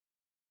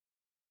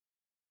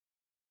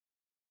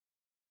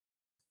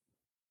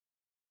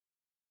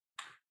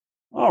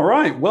All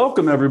right,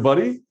 welcome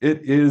everybody.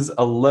 It is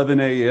 11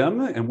 a.m.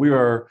 and we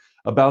are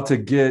about to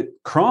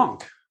get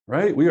crunk,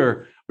 right? We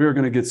are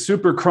going to get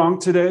super crunk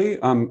today.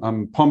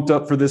 I'm pumped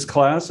up for this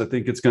class. I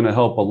think it's going to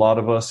help a lot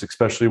of us,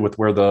 especially with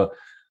where the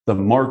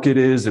market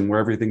is and where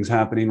everything's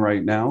happening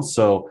right now.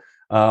 So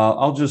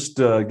I'll just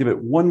give it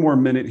one more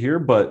minute here.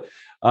 But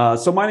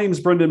so my name is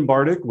Brendan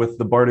Bardick with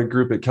the Bardick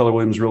Group at Keller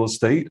Williams Real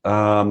Estate.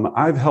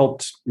 I've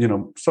helped,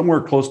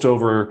 somewhere close to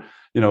over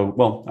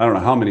well, I don't know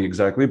how many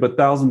exactly, but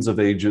thousands of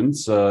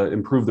agents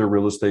improve their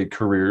real estate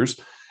careers.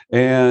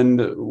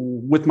 And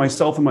with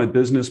myself and my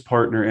business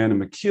partner, Anna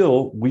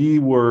McKeel, we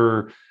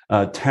were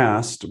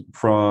tasked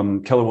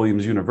from Keller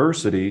Williams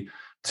University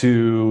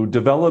to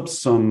develop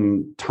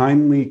some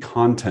timely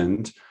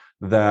content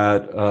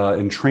that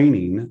and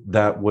training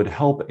that would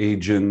help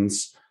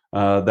agents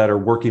that are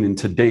working in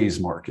today's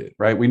market,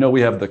 right? We know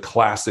we have the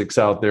classics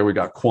out there. We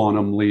got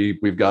Quantum Leap.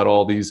 We've got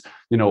all these,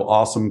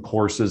 awesome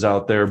courses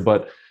out there,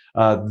 but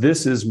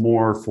this is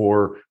more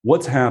for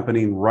what's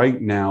happening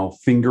right now,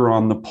 finger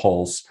on the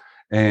pulse,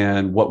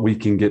 and what we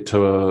can get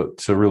to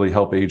really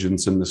help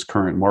agents in this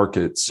current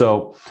market.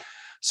 So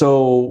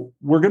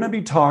we're going to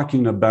be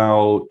talking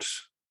about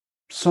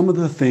some of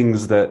the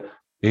things that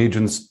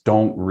agents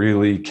don't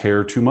really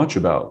care too much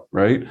about,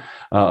 right?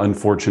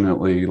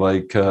 Unfortunately,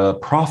 like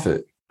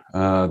profit.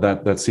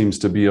 That seems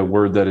to be a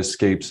word that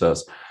escapes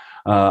us.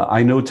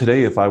 I know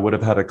today, if I would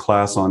have had a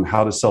class on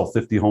how to sell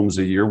 50 homes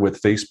a year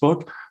with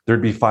Facebook, there'd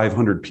be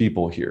 500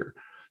 people here.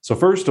 So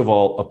first of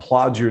all,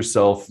 applaud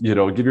yourself,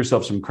 give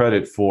yourself some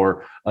credit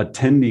for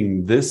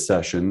attending this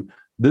session.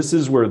 This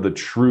is where the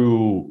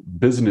true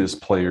business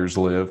players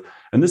live.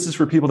 And this is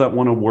for people that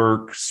want to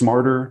work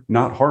smarter,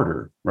 not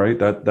harder, right?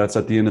 That's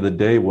at the end of the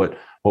day, what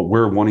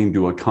we're wanting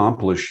to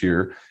accomplish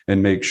here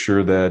and make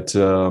sure that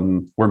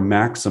we're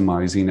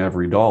maximizing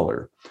every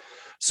dollar.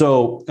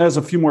 So as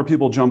a few more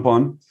people jump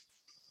on,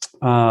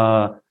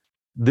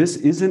 this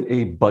isn't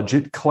a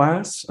budget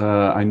class.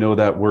 I know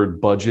that word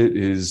budget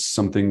is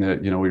something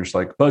that, we're just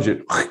like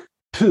budget,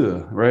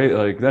 right?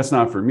 Like that's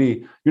not for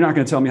me. You're not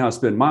going to tell me how to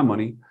spend my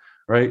money,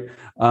 right?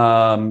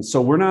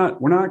 So we're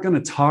not going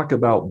to talk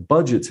about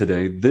budget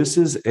today. This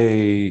is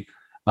a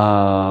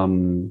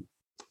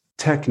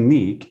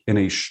technique and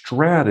a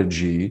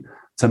strategy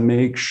to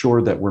make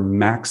sure that we're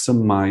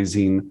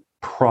maximizing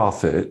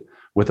profit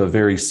with a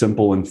very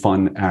simple and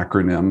fun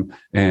acronym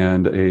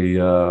and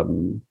a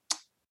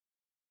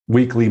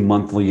weekly,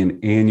 monthly,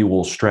 and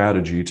annual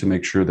strategy to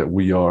make sure that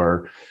we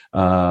are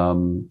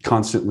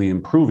constantly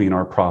improving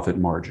our profit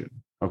margin.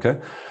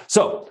 Okay,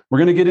 so we're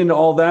going to get into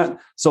all that.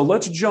 So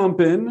let's jump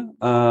in.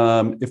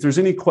 If there's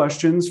any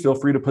questions, feel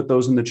free to put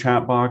those in the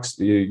chat box.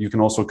 You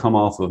can also come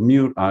off of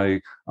mute.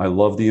 I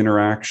love the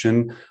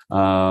interaction,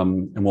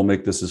 and we'll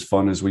make this as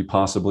fun as we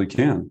possibly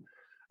can.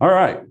 All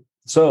right,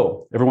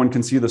 so everyone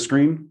can see the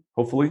screen,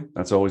 hopefully.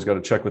 That's always got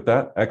to check with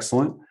that.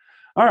 Excellent.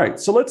 All right,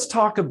 so let's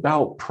talk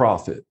about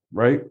profit,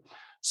 right?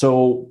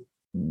 So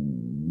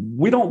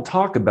we don't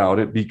talk about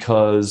it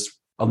because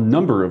a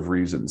number of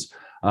reasons.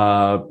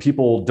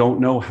 People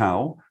don't know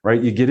how,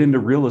 right? You get into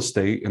real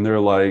estate and they're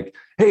like,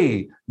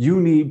 hey,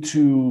 you need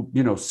to,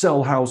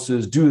 sell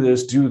houses, do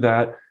this, do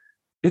that.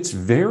 It's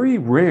very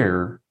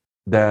rare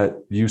that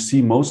you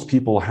see most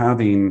people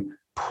having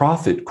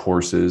profit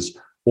courses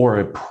or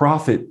a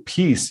profit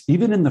piece,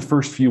 even in the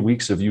first few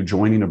weeks of you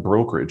joining a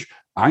brokerage.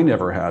 I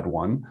never had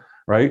one.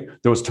 Right?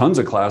 There was tons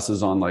of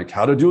classes on like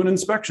how to do an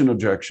inspection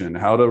objection,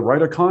 how to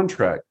write a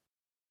contract.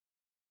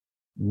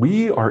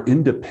 We are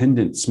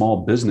independent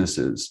small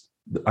businesses.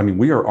 I mean,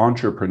 we are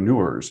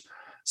entrepreneurs.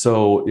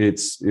 So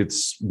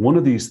it's one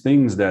of these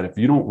things that if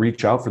you don't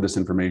reach out for this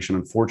information,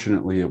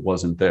 unfortunately, it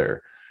wasn't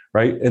there.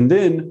 Right. And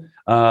then,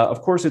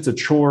 of course, it's a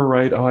chore,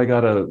 right? Oh, I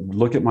got to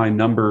look at my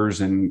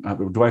numbers and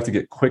do I have to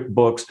get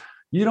QuickBooks?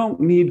 You don't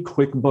need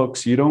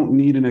QuickBooks. You don't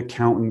need an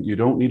accountant. You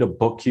don't need a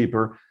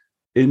bookkeeper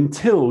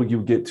until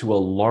you get to a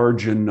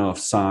large enough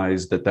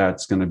size that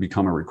that's going to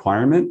become a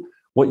requirement.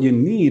 What you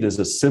need is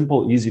a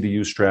simple, easy to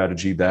use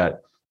strategy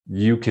that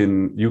you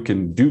can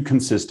do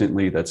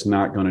consistently. That's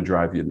not going to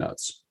drive you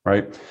nuts,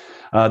 right?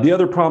 The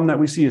other problem that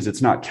we see is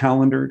it's not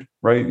calendared,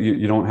 right?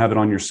 You don't have it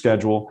on your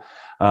schedule.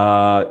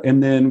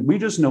 And then we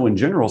just know in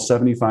general,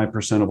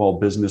 75% of all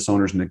business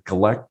owners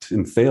neglect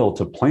and fail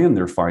to plan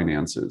their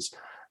finances.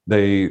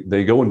 They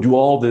go and do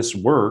all this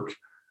work,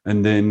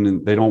 and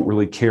then they don't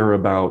really care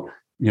about,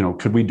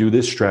 could we do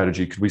this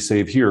strategy? Could we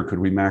save here? Could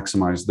we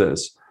maximize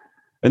this?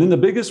 And then the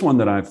biggest one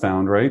that I've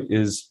found, right,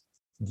 is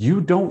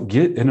you don't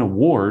get an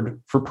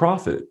award for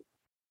profit,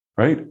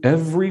 right?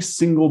 Every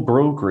single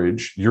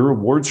brokerage, your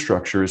award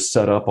structure is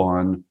set up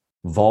on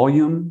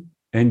volume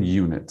and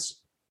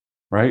units,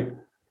 right?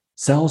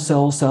 Sell,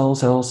 sell, sell,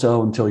 sell,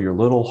 sell until your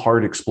little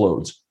heart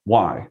explodes.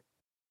 Why?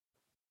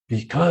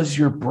 Because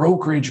your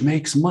brokerage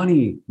makes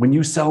money when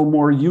you sell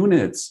more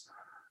units.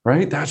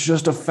 Right? That's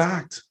just a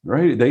fact,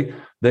 right?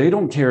 They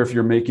don't care if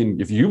you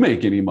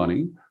make any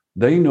money.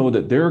 They know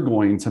that they're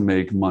going to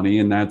make money,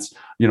 and that's,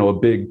 a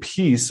big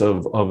piece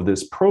of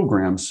this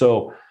program.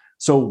 So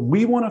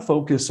we want to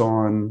focus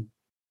on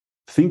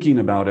thinking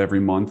about every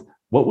month,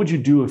 what would you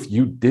do if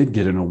you did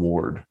get an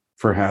award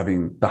for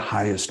having the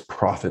highest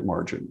profit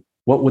margin?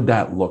 What would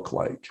that look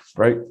like,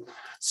 right?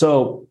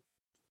 So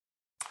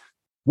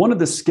one of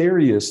the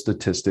scariest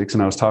statistics,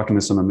 and I was talking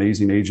to some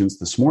amazing agents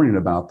this morning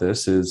about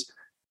this, is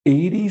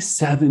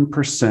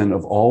 87%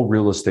 of all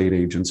real estate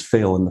agents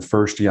fail in the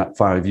first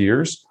 5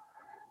 years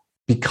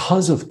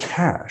because of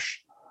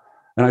cash.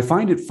 And I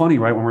find it funny,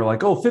 right? When we're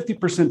like, oh,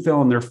 50%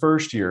 fail in their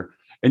first year.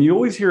 And you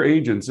always hear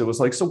agents, it was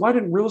like, so why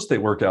didn't real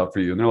estate work out for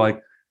you? And they're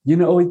like,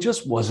 it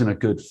just wasn't a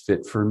good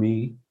fit for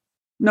me.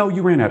 No,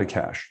 you ran out of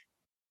cash,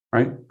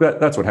 right?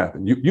 That's what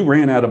happened. You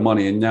ran out of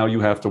money and now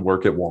you have to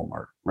work at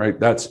Walmart, right?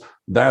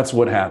 That's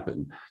what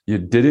happened. You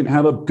didn't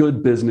have a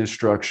good business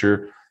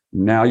structure.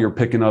 Now you're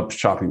picking up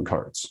shopping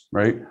carts,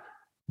 right?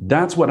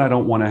 That's what I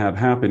don't want to have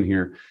happen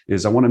here.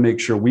 Is I want to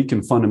make sure we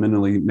can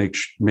fundamentally make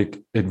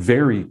it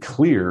very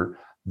clear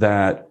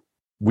that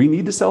we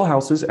need to sell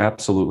houses.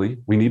 Absolutely.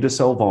 We need to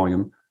sell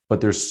volume,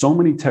 but there's so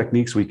many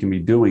techniques we can be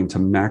doing to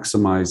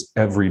maximize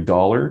every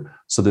dollar.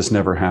 So this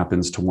never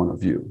happens to one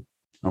of you.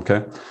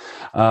 Okay.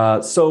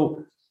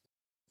 So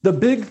the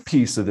big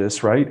piece of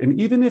this, right? And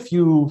even if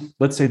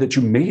let's say that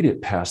you made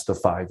it past the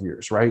 5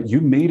 years, right?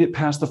 You made it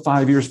past the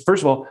 5 years.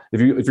 First of all,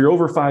 if you're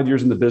over 5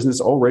 years in the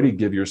business, already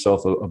give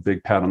yourself a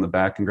big pat on the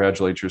back,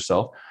 congratulate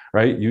yourself,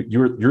 right?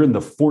 You're in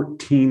the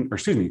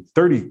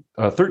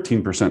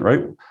 13%,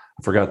 right?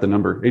 I forgot the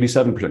number,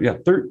 87%. Yeah,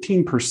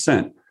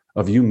 13%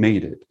 of you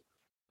made it,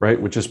 right?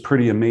 Which is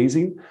pretty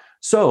amazing.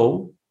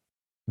 So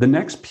the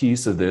next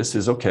piece of this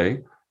is,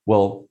 okay,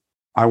 well,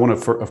 I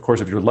want to, of course,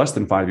 if you're less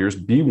than 5 years,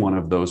 be one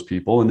of those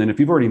people. And then if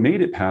you've already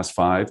made it past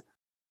 5,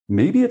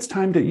 maybe it's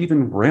time to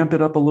even ramp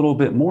it up a little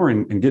bit more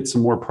and get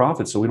some more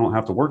profit so we don't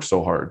have to work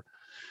so hard.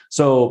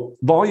 So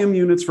volume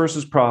units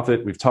versus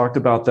profit, we've talked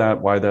about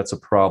that, why that's a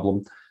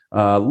problem.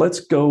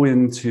 Let's go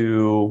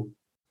into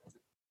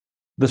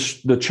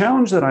the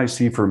challenge that I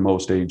see for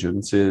most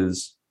agents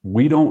is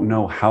we don't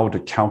know how to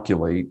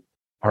calculate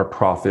our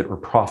profit or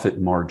profit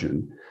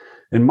margin.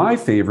 And my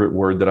favorite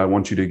word that I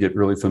want you to get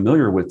really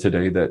familiar with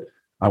today, that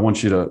I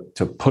want you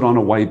to put on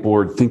a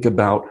whiteboard, think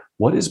about,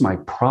 what is my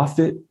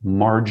profit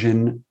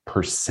margin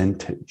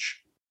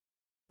percentage,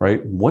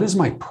 right? What is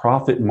my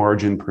profit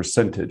margin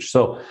percentage?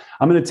 So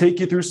I'm going to take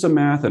you through some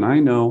math. And I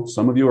know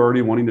some of you are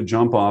already wanting to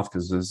jump off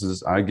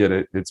because I get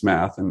it. It's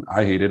math and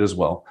I hate it as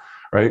well,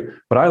 right?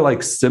 But I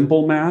like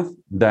simple math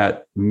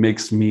that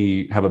makes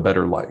me have a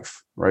better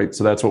life, right?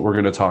 So that's what we're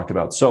going to talk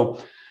about.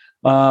 So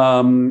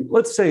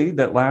let's say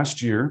that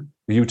last year,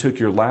 you took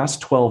your last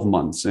 12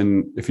 months,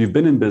 and if you've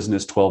been in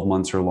business 12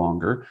 months or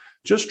longer,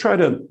 just try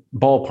to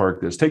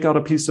ballpark this. Take out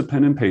a piece of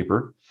pen and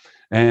paper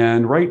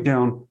and write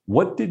down,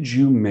 what did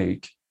you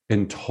make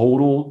in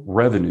total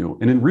revenue?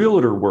 And in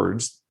realtor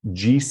words,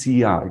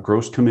 GCI,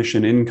 gross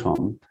commission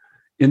income,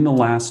 in the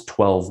last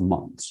 12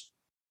 months.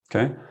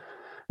 Okay.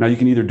 Now you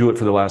can either do it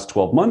for the last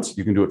 12 months,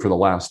 you can do it for the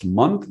last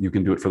month, you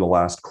can do it for the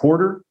last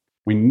quarter.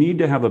 We need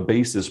to have a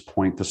basis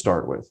point to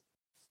start with.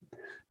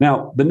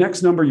 Now, the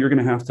next number you're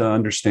going to have to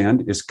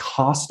understand is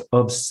cost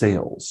of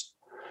sales.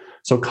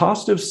 So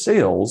cost of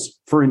sales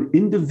for an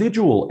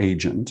individual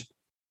agent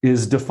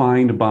is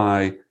defined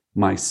by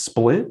my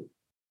split,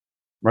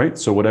 right?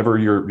 So whatever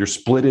your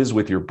split is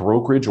with your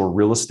brokerage or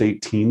real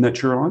estate team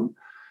that you're on,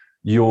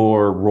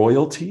 your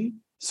royalty.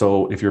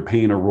 So if you're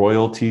paying a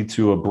royalty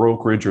to a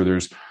brokerage, or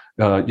there's,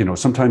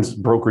 sometimes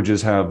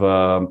brokerages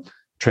have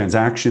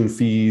transaction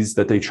fees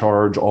that they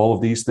charge, all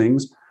of these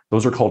things,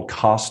 those are called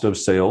cost of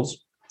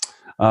sales.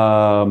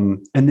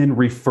 And then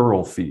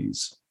referral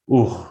fees.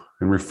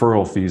 And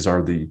referral fees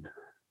are the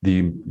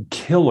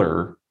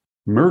killer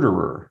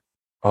murderer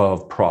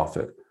of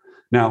profit.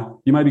 Now,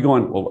 you might be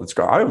going, well,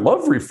 I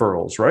love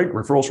referrals, right?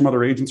 Referrals from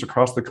other agents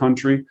across the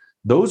country.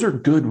 Those are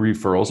good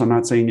referrals. I'm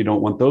not saying you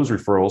don't want those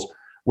referrals.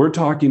 We're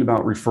talking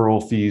about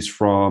referral fees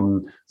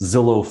from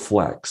Zillow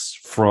Flex,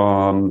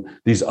 from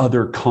these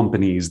other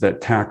companies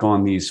that tack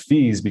on these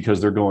fees because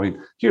they're going,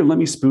 here, let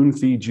me spoon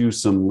feed you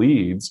some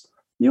leads.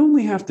 You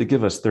only have to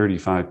give us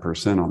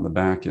 35% on the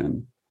back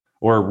end.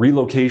 Or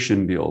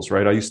relocation deals,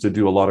 right? I used to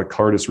do a lot of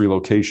Cardis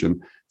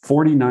relocation,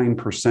 49%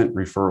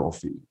 referral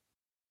fee.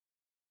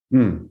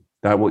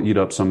 That will eat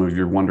up some of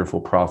your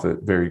wonderful profit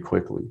very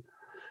quickly.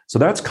 So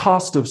that's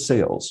cost of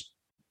sales.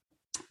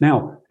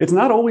 Now, it's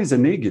not always a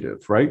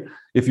negative, right?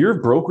 If your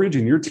brokerage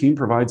and your team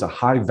provides a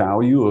high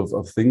value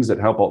of things that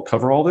help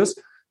cover all this,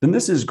 then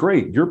this is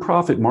great. Your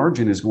profit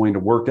margin is going to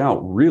work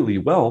out really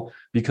well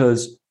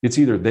because it's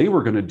either they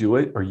were going to do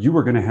it or you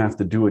were going to have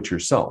to do it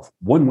yourself,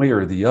 one way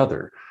or the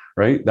other,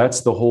 right?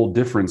 That's the whole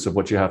difference of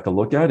what you have to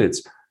look at.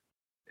 It's,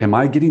 am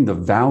I getting the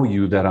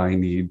value that I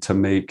need to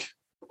make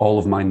all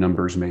of my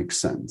numbers make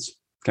sense?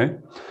 Okay.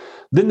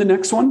 Then the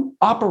next one,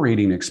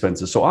 operating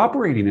expenses. So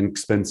operating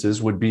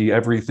expenses would be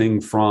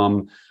everything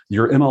from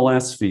your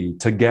MLS fee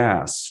to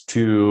gas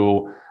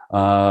to,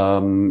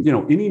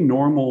 any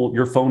normal,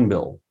 your phone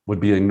bill would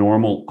be a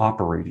normal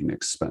operating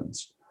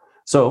expense.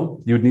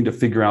 So you would need to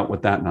figure out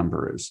what that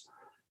number is.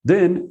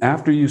 Then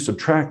after you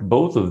subtract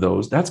both of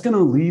those, that's going to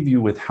leave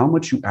you with how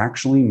much you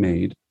actually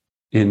made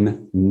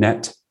in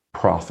net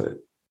profit.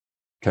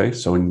 Okay,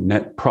 so in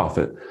net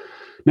profit.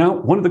 Now,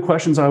 one of the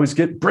questions I always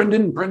get,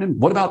 Brendan,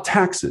 what about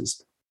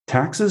taxes?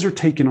 Taxes are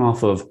taken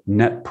off of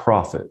net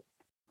profit.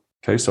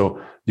 Okay,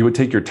 so you would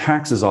take your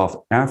taxes off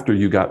after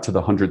you got to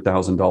the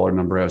 $100,000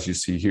 number, as you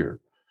see here.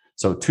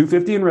 So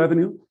 250 in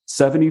revenue,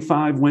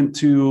 75 went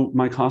to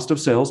my cost of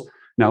sales.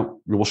 Now,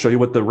 we'll show you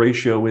what the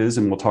ratio is,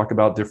 and we'll talk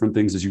about different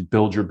things as you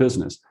build your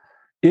business.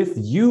 If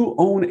you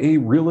own a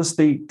real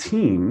estate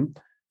team,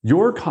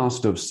 your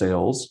cost of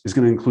sales is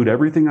going to include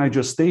everything I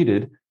just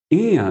stated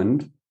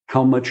and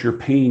how much you're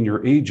paying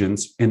your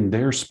agents in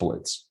their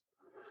splits,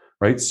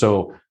 right?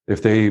 So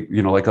if they,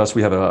 like us,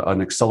 we have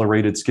an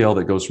accelerated scale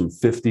that goes from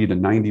 50 to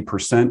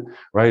 90%,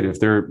 right? If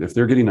they're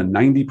getting a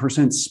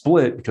 90%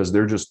 split because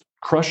they're just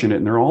crushing it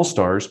and they're all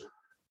stars,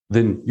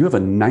 then you have a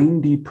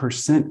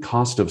 90%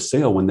 cost of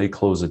sale when they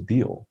close a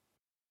deal,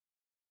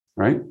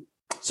 right?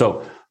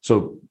 So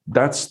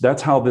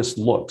that's how this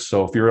looks.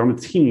 So if you're on a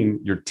team,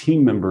 your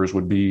team members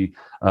would be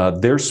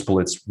their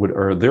splits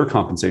or their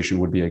compensation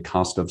would be a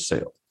cost of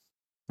sale.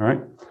 All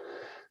right.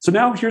 So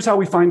now here's how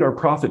we find our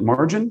profit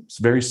margin. It's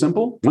very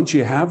simple. Once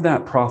you have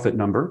that profit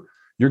number,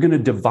 you're going to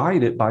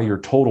divide it by your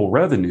total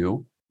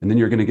revenue, and then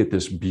you're going to get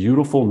this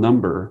beautiful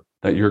number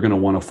that you're going to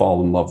want to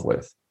fall in love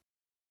with,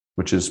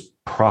 which is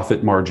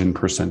profit margin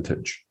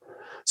percentage.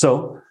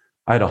 So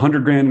I had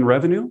 100 grand in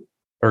revenue,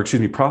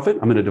 profit.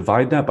 I'm going to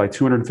divide that by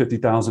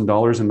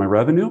 $250,000 in my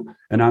revenue,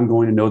 and I'm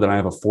going to know that I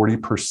have a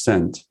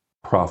 40%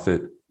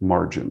 profit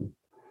margin.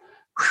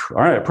 All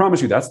right, I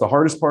promise you that's the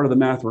hardest part of the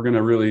math we're going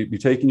to really be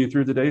taking you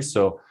through today.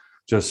 So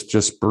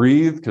just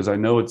breathe, because I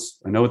know it's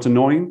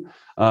annoying,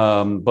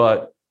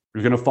 but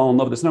you're going to fall in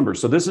love with this number.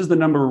 So this is the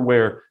number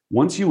where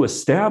once you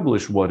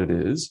establish what it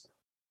is,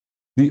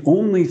 the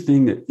only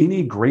thing that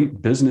any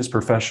great business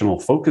professional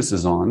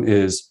focuses on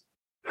is,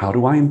 how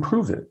do I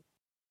improve it?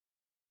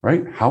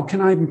 Right? How can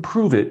I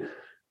improve it?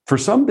 For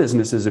some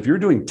businesses, if you're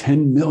doing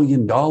 $10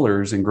 million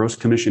in gross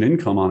commission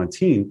income on a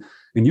team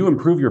and you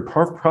improve your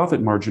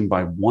profit margin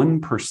by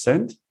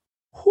 1%,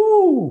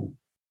 whoo,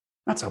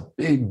 that's a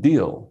big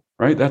deal,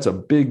 right? That's a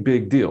big,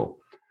 big deal.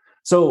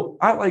 So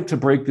I like to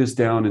break this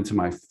down into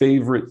my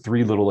favorite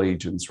three little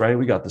agents, right?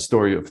 We got the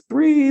story of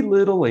three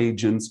little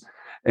agents.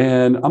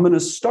 And I'm going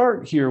to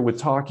start here with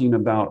talking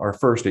about our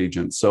first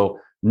agent. So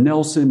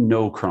Nelson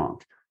No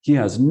Kronk. He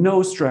has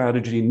no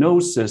strategy, no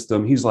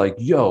system. He's like,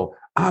 yo,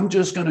 I'm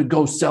just going to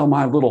go sell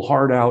my little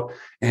heart out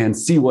and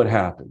see what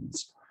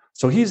happens.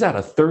 So he's at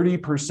a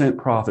 30%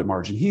 profit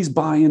margin. He's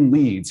buying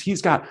leads.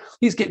 He's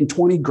getting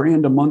 20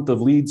 grand a month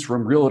of leads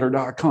from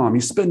realtor.com.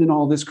 He's spending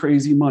all this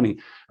crazy money.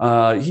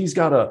 He's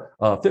got a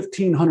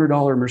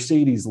 $1,500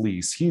 Mercedes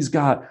lease.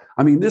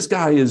 This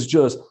guy is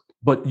just,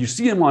 but you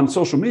see him on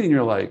social media and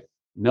you're like,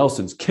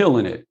 Nelson's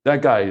killing it.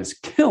 That guy is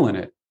killing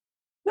it.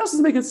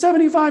 Nelson's making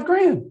 75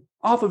 grand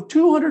off of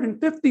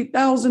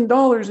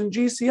 $250,000 in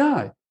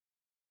GCI.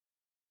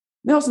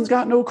 Nelson's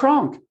got no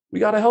Kronk. We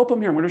got to help him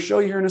here. I'm going to show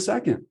you here in a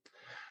second.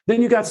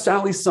 Then you got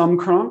Sally Some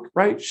Kronk,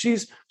 right?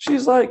 She's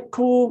like,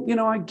 cool,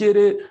 I get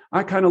it.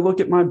 I kind of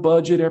look at my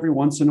budget every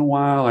once in a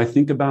while. I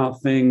think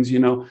about things,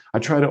 I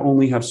try to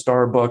only have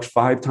Starbucks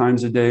 5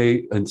 times a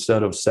day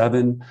instead of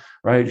 7,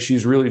 right?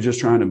 She's really just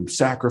trying to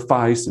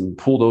sacrifice and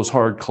pull those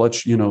hard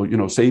clutch,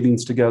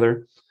 savings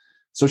together.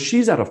 So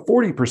she's at a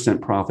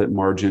 40% profit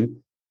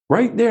margin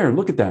right there.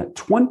 Look at that,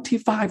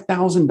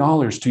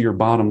 $25,000 to your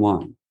bottom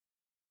line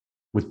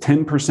with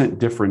 10%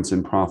 difference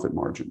in profit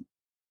margin.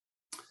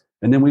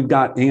 And then we've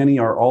got Annie,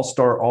 our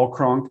all-star, all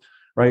Kronk,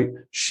 right?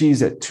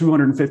 She's at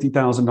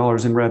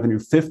 $250,000 in revenue,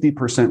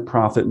 50%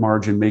 profit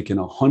margin, making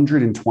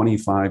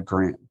 125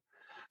 grand.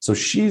 So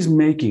she's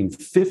making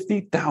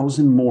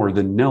 50,000 more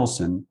than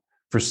Nelson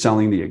for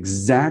selling the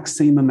exact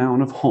same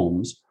amount of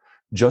homes,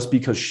 just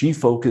because she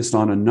focused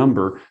on a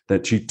number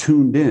that she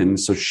tuned in,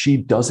 so she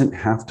doesn't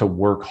have to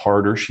work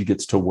harder. She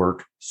gets to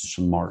work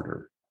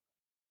smarter,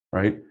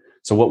 right?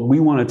 So what we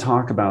want to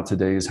talk about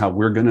today is how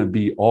we're going to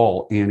be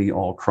all Annie,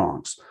 all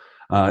Kronks.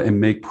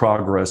 And make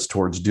progress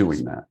towards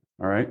doing that.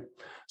 All right.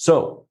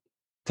 So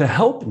to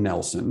help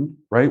Nelson,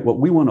 right, what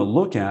we want to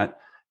look at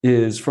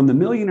is from the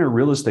Millionaire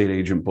Real Estate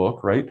Agent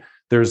book, right?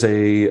 There's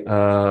a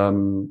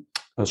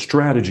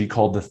strategy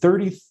called the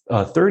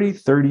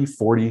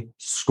 30-30-40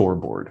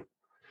 scoreboard.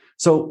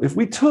 So if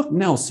we took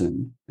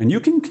Nelson, and you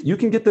can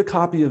get the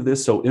copy of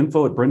this, so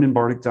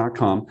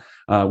info@brendanbardick.com.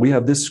 We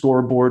have this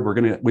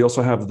scoreboard. We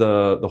also have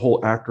the whole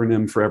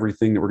acronym for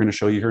everything that we're going to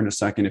show you here in a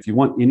second. If you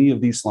want any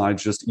of these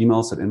slides, just email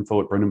us at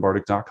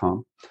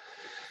info@brendanbardick.com.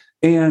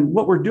 And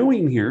what we're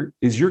doing here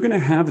is you're going to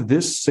have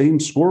this same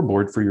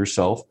scoreboard for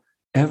yourself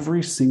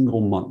every single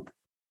month.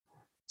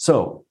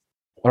 So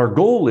our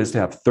goal is to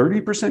have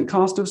 30%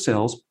 cost of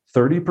sales,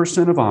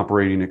 30% of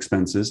operating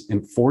expenses,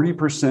 and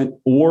 40%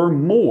 or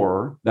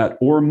more, that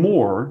or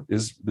more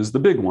is the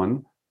big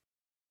one,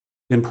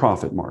 in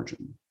profit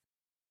margin.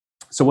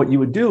 So what you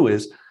would do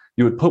is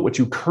you would put what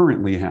you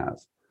currently have,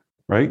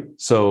 right?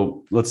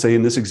 So let's say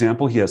in this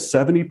example, he has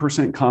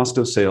 70% cost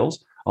of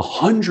sales,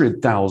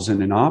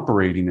 100,000 in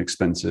operating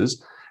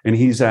expenses, and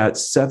he's at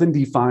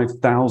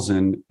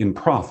 75,000 in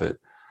profit.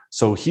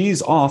 So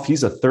he's off.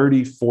 He's a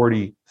 30,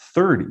 40,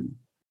 30.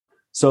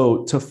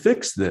 So to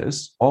fix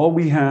this, all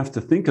we have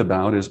to think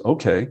about is,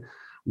 okay,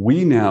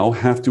 we now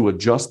have to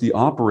adjust the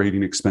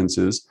operating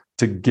expenses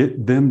to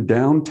get them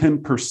down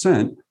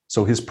 10%.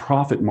 So his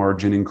profit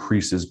margin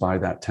increases by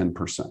that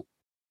 10%.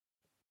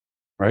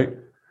 Right?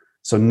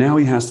 So now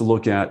he has to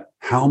look at,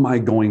 how am I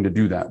going to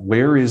do that?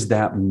 Where is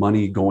that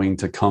money going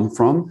to come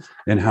from?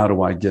 And how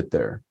do I get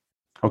there?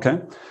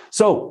 Okay.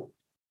 So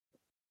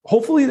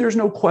hopefully there's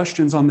no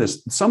questions on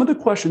this. Some of the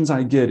questions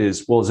I get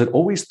is, well, is it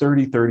always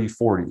 30, 30,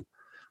 40?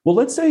 Well,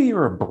 let's say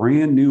you're a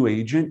brand new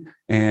agent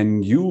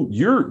and you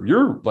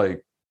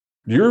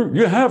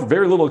have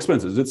very little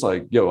expenses. It's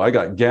like, yo, I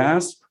got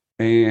gas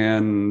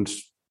and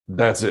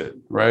that's it,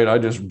 right? I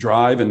just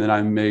drive and then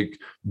I make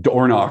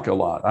door knock a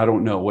lot. I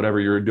don't know, whatever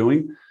you're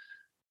doing.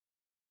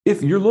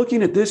 If you're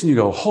looking at this and you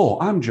go, oh,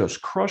 I'm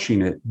just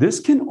crushing it, this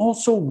can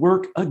also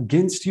work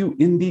against you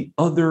in the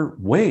other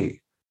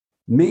way.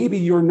 Maybe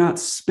you're not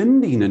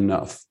spending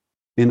enough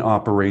in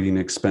operating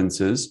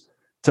expenses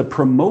to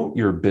promote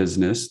your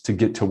business to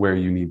get to where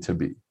you need to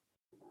be.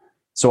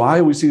 So I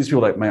always see these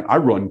people like, man, I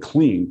run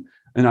clean.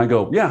 And I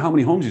go, yeah, how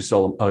many homes you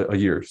sell a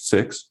year?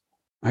 6.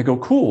 I go,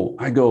 cool.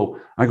 I go,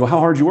 how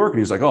hard you work? And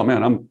he's like, oh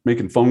man, I'm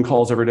making phone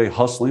calls every day,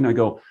 hustling. I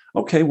go,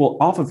 okay, well,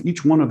 off of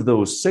each one of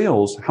those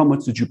sales, how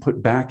much did you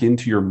put back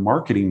into your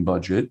marketing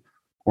budget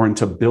or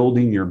into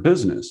building your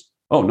business?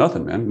 Oh,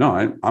 nothing, man. No,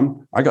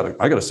 I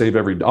gotta save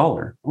every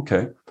dollar.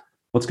 Okay.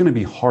 Well, it's going to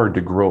be hard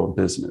to grow a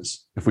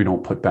business if we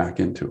don't put back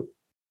into it.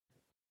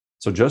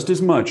 So just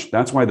as much,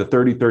 that's why the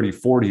 30, 30,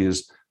 40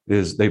 is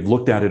they've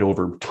looked at it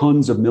over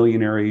tons of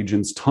millionaire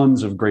agents,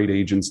 tons of great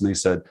agents, and they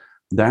said,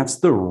 that's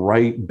the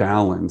right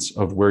balance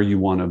of where you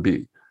want to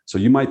be. So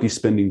you might be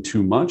spending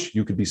too much.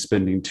 You could be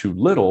spending too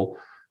little,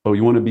 but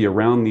you want to be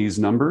around these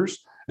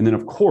numbers. And then,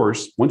 of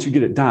course, once you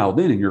get it dialed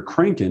in and you're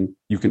cranking,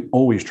 you can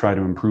always try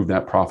to improve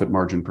that profit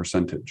margin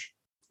percentage.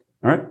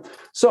 All right.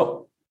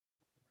 So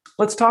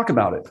let's talk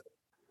about it.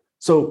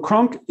 So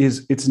Kronk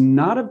it's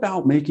not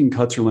about making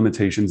cuts or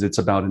limitations. It's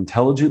about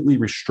intelligently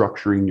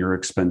restructuring your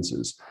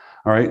expenses.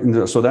 All right.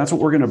 And so that's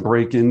what we're going to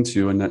break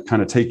into and that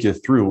kind of take you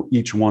through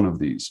each one of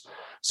these.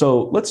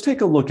 So let's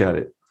take a look at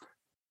it.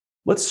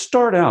 Let's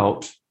start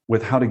out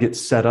with how to get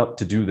set up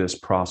to do this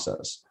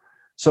process.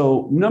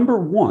 So number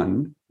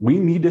one, we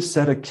need to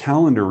set a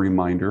calendar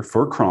reminder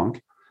for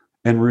Kronk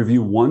and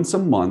review once a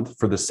month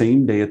for the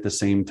same day at the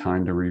same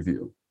time to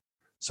review.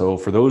 So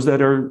for those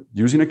that are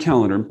using a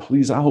calendar, and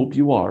please, I hope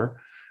you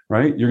are,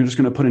 right? You're just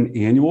going to put an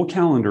annual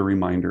calendar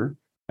reminder.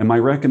 And my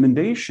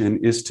recommendation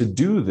is to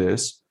do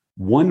this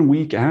 1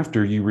 week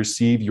after you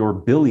receive your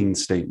billing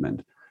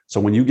statement. So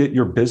when you get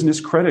your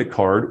business credit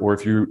card, or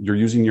if you're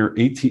using your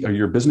or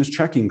your business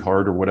checking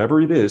card or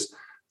whatever it is,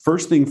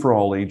 first thing for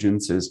all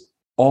agents is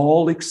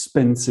all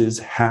expenses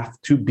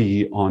have to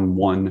be on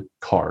one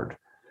card.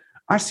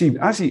 I see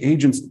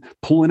agents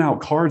pulling out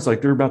cards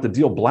like they're about to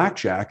deal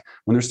blackjack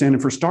when they're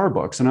standing for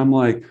Starbucks. And I'm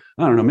like,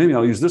 I don't know, maybe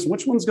I'll use this.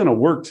 Which one's going to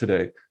work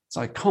today? It's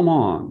like, come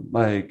on,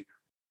 like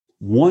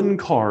one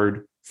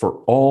card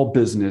for all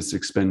business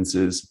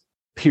expenses,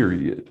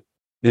 period.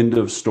 End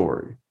of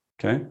story.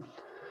 Okay.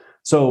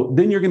 So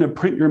then you're going to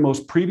print your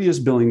most previous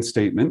billing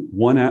statement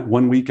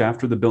 1 week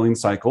after the billing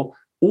cycle,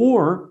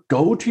 or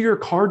go to your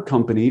card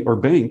company or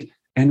bank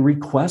and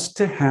request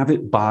to have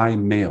it by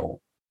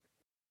mail.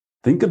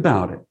 Think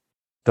about it.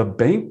 The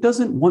bank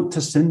doesn't want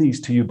to send these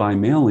to you by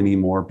mail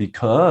anymore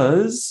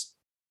because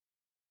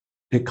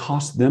it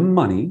costs them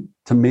money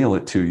to mail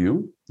it to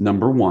you,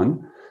 number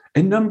one.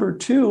 And number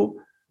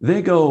two,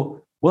 they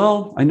go,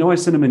 well, I know I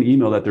sent them an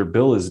email that their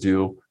bill is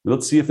due.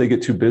 Let's see if they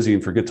get too busy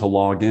and forget to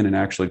log in and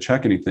actually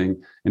check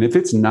anything. And if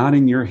it's not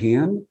in your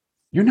hand,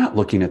 you're not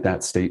looking at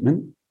that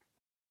statement.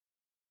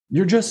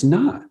 You're just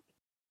not,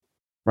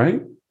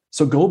 right?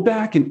 So go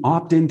back and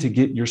opt in to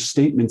get your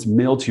statements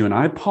mailed to you. And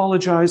I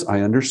apologize. I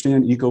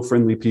understand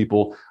eco-friendly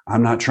people.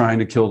 I'm not trying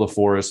to kill the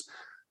forest.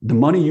 The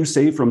money you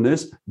save from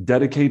this,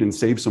 dedicate and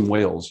save some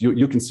whales.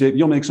 You can save,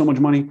 you'll make so much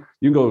money.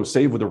 You can go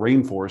save with the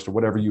rainforest or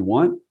whatever you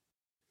want.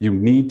 You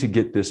need to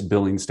get this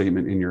billing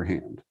statement in your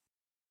hand.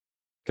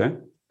 Okay.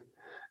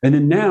 And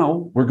then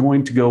now we're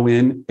going to go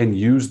in and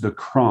use the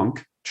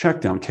Kronk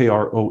checkdown,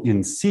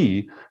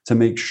 KRONC, to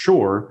make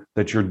sure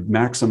that you're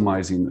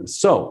maximizing this.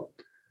 So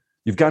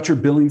you've got your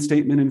billing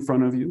statement in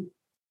front of you.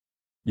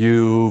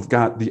 You've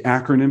got the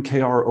acronym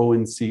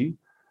KRONC.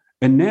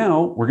 And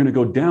now we're going to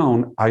go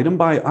down item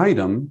by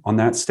item on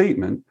that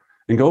statement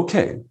and go,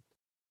 okay,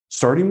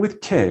 starting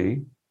with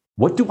K,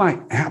 what do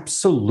I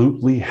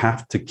absolutely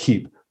have to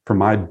keep for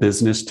my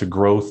business to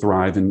grow,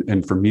 thrive,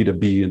 and for me to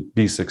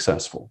be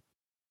successful,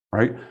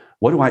 right?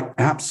 What do I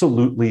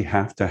absolutely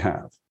have to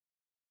have?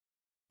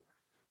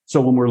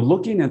 So when we're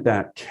looking at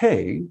that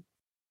K,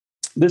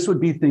 this would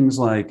be things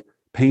like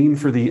paying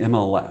for the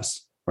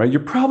MLS, right?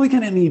 You're probably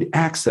going to need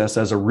access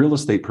as a real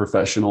estate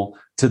professional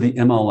to the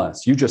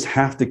MLS. You just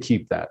have to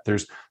keep that.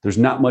 There's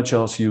not much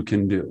else you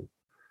can do.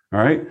 All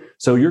right.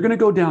 So you're going to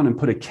go down and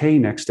put a K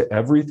next to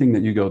everything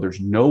that you go,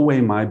 there's no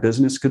way my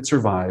business could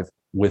survive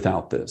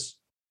without this.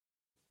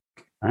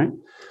 All right.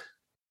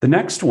 The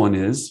next one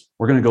is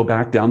we're going to go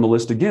back down the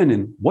list again.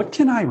 And what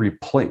can I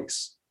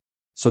replace?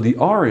 So the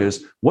R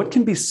is what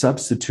can be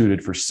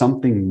substituted for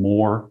something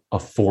more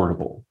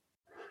affordable?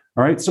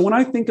 All right. So when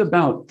I think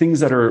about things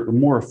that are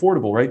more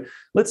affordable, right?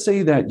 Let's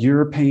say that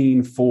you're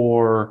paying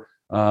for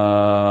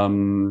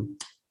Photoshop,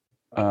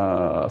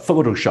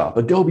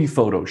 Adobe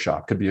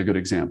Photoshop could be a good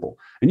example.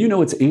 And you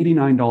know it's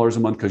 $89 a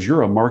month because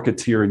you're a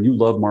marketeer and you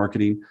love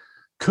marketing.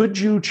 Could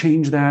you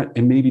change that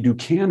and maybe do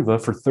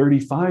Canva for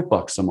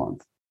 $35 a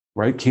month,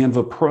 right?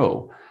 Canva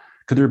Pro.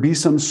 Could there be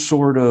some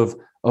sort of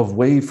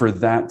way for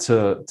that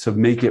to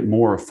make it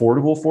more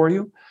affordable for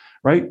you,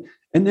 right?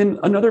 And then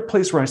another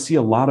place where I see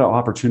a lot of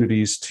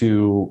opportunities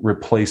to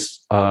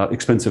replace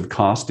expensive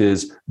cost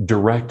is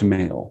direct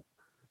mail,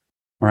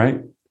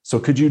 right? So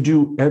could you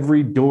do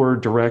every door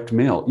direct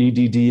mail,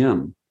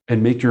 EDDM,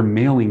 and make your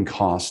mailing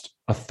cost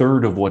a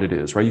third of what it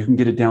is, right? You can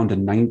get it down to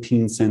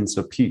 19 cents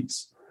a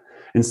piece.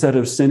 Instead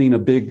of sending a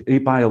big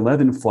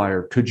 8x11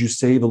 flyer, could you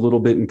save a little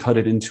bit and cut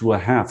it into a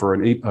half or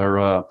an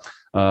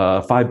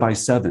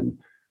 5x7,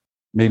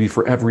 maybe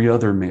for every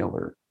other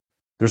mailer?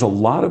 There's a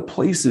lot of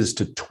places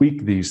to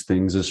tweak these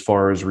things as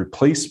far as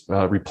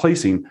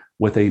replacing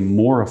with a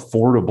more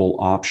affordable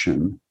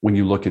option when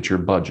you look at your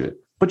budget.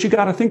 But you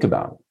got to think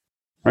about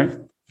it, right?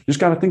 You just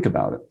got to think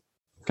about it,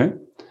 okay?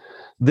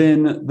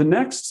 Then the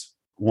next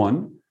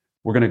one,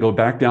 we're going to go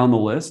back down the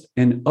list.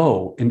 And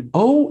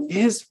O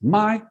is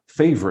my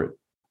favorite.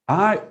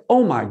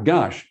 Oh my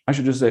gosh, I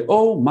should just say,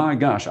 oh my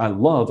gosh, I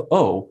love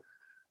O.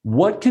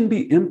 What can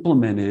be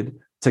implemented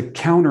to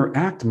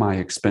counteract my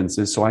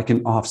expenses so I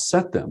can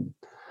offset them?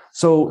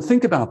 So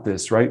think about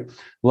this, right?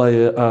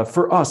 Like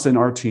for us in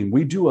our team,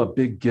 we do a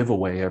big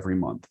giveaway every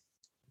month.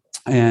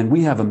 And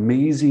we have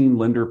amazing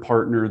lender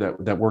partner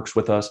that works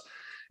with us.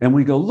 And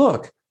we go,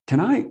 look,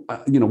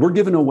 we're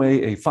giving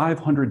away a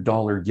 $500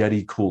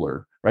 Yeti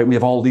cooler, right? We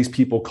have all these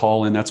people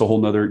call in. That's a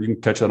whole nother, you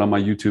can catch that on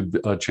my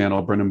YouTube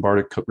channel, Brendan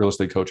Bardick, Real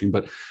Estate Coaching.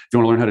 But if you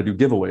want to learn how to do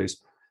giveaways,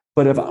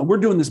 but if we're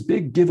doing this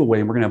big giveaway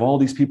and we're going to have all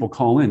these people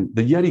call in,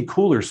 the Yeti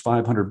cooler's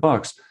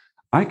 $500.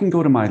 I can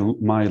go to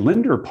my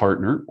lender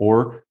partner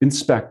or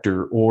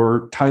inspector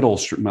or title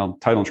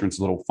insurance is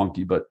a little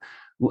funky, but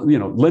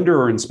lender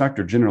or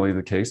inspector, generally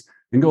the case,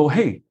 and go,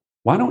 hey,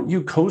 why don't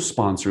you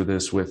co-sponsor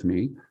this with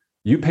me?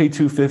 You pay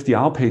 $250,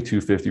 I'll pay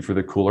 $250 for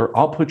the cooler.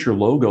 I'll put your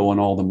logo on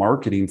all the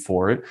marketing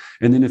for it.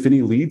 And then if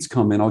any leads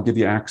come in, I'll give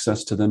you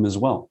access to them as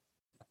well.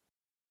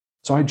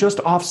 So I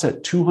just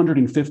offset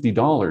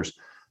 $250.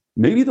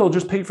 Maybe they'll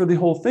just pay for the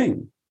whole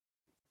thing.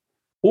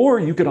 Or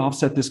you could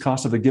offset this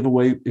cost of the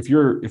giveaway. If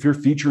you're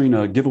featuring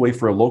a giveaway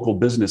for a local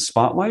business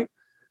spotlight,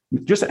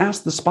 just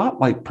ask the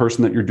spotlight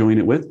person that you're doing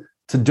it with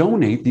to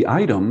donate the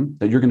item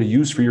that you're going to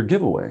use for your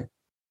giveaway.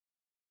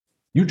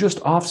 You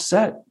just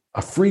offset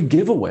a free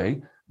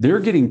giveaway. They're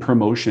getting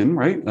promotion,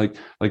 right?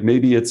 Like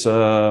maybe it's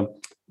a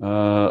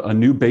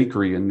new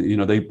bakery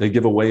and they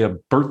give away a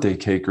birthday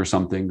cake or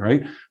something,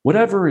 right?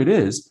 Whatever it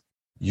is,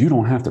 you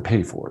don't have to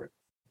pay for it,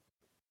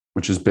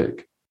 which is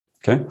big.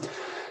 Okay.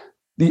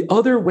 The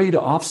other way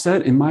to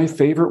offset, in my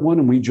favorite one,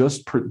 and we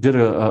just did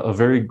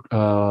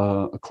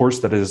a course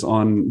that is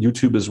on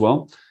YouTube as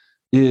well,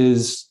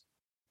 is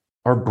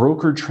our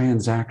broker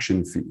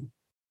transaction fee.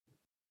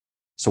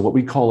 So what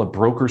we call a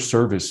broker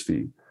service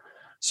fee.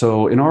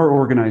 So in our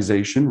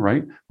organization,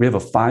 right, we have a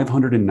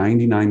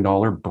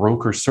 $599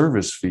 broker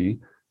service fee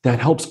that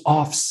helps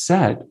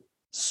offset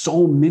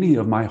so many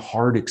of my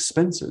hard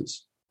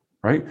expenses.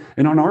 Right.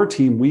 And on our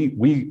team, we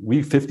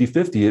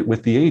 50-50 it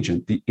with the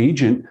agent. The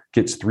agent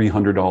gets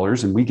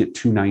 $300 and we get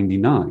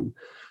 $299.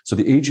 So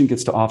the agent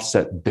gets to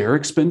offset their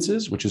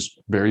expenses, which is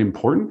very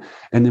important.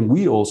 And then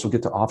we also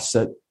get to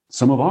offset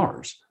some of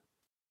ours.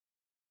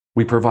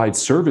 We provide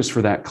service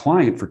for that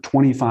client for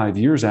 25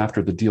 years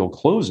after the deal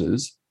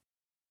closes.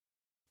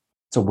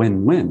 It's a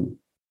win-win.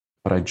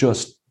 But I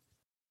just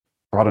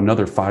brought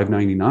another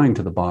 $599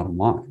 to the bottom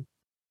line.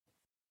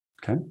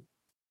 Okay.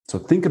 So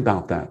think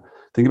about that.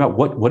 Think about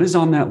what is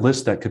on that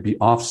list that could be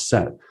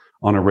offset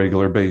on a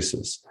regular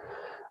basis.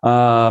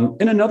 And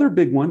another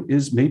big one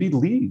is maybe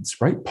leads,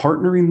 right?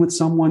 Partnering with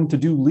someone to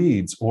do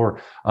leads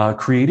or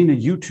creating a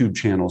YouTube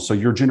channel. So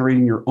you're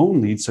generating your own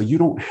leads so you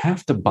don't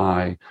have to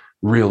buy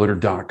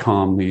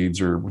realtor.com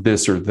leads or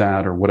this or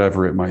that or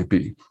whatever it might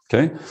be.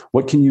 Okay.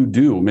 What can you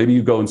do? Maybe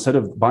you go, instead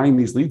of buying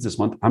these leads this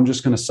month, I'm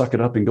just going to suck it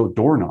up and go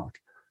door knock.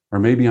 Or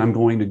maybe I'm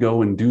going to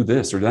go and do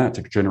this or that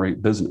to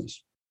generate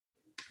business.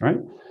 All right.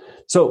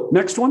 So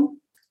next one.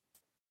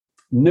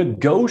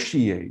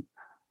 Negotiate.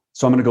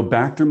 So I'm going to go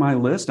back through my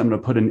list. I'm going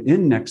to put an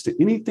in next to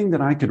anything that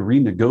I could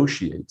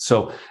renegotiate.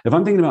 So if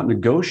I'm thinking about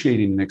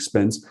negotiating an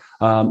expense,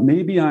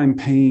 maybe I'm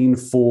paying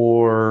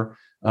for,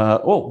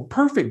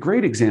 perfect,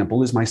 great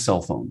example is my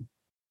cell phone.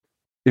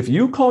 If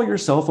you call your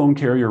cell phone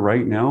carrier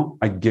right now,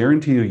 I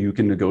guarantee you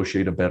can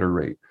negotiate a better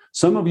rate.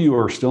 Some of you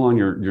are still on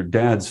your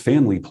dad's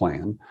family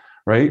plan,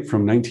 right,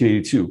 from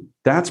 1982.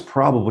 That's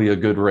probably a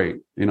good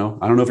rate. I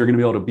don't know if you're going to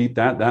be able to beat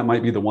that. That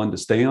might be the one to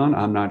stay on.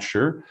 I'm not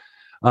sure.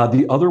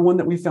 The other one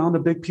that we found a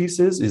big piece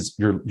is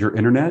your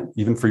internet,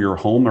 even for your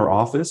home or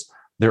office.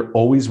 They're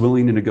always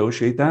willing to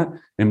negotiate that.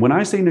 And when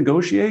I say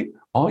negotiate,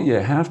 all you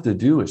have to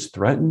do is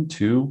threaten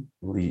to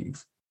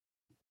leave.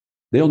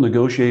 They'll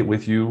negotiate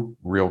with you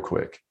real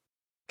quick.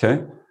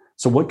 Okay.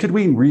 So what could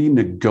we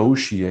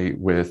renegotiate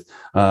with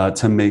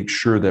to make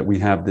sure that we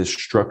have this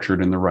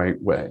structured in the right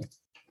way?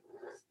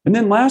 And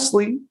then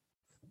lastly,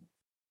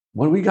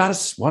 what do we got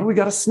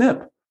to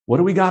snip? What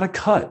do we got to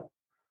cut?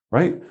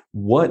 Right?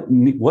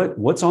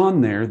 What's on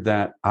there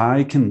that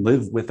I can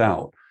live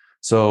without?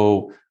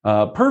 So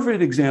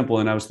perfect example,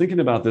 and I was thinking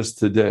about this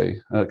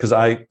today because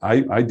I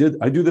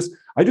do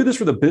this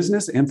for the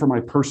business and for my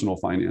personal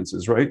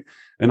finances, right?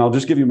 And I'll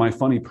just give you my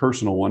funny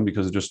personal one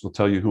because it just will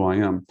tell you who I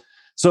am.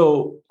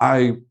 So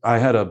I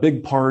had a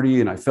big party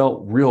and I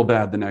felt real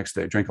bad the next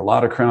day. Drank a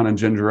lot of Crown and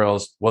ginger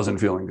ales, wasn't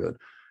feeling good.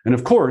 And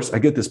of course, I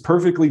get this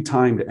perfectly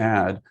timed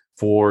ad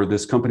for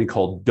this company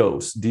called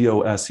Dose,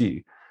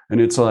 DOSE, and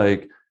it's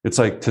like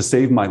to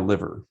save my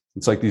liver.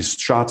 It's like these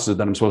shots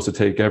that I'm supposed to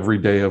take every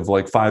day of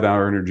like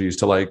 5-hour energies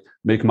to like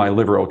make my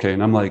liver okay.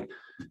 And I'm like,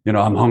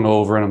 I'm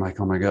hungover and I'm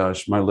like, oh my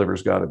gosh, my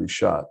liver's got to be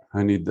shot.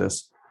 I need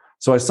this.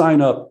 So I sign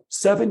up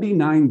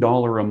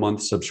 $79 a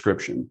month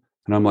subscription.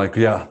 And I'm like,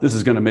 yeah, this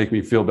is going to make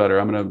me feel better.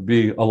 I'm going to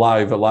be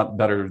alive a lot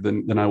better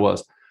than I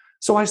was.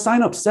 So I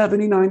sign up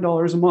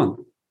 $79 a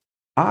month.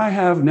 I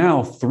have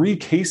now 3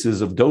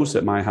 cases of Dose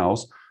at my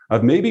house.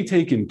 I've maybe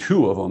taken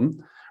 2 of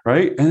them,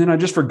 right? And then I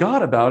just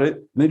forgot about it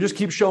and they just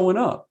keep showing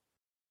up.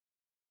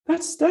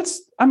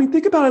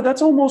 Think about it.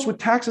 That's almost with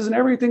taxes and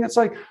everything. It's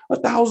like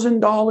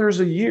 $1,000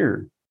 a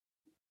year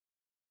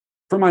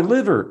for my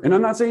liver. And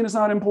I'm not saying it's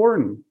not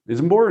important.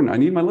 It's important. I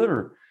need my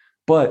liver.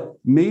 But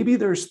maybe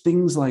there's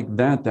things like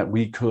that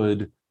we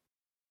could,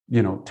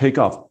 take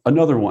off.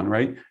 Another one,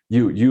 right?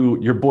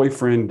 Your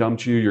boyfriend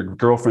dumped you, your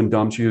girlfriend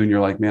dumped you, and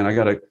you're like, man, I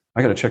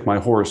gotta check my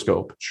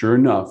horoscope. Sure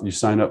enough, you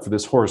sign up for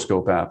this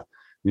horoscope app.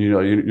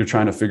 You're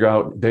trying to figure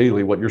out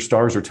daily what your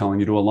stars are telling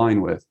you to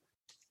align with.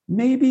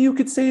 Maybe you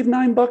could save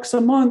 $9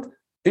 a month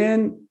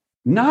and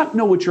not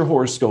know what your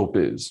horoscope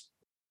is,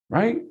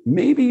 right?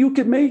 Maybe you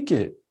could make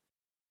it.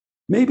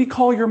 Maybe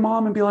call your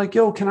mom and be like,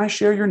 yo, can I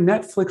share your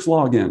Netflix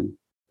login?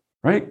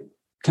 Right?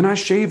 Can I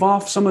shave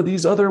off some of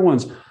these other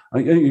ones?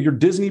 Your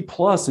Disney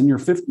Plus and your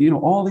fifth,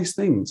 all these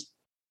things.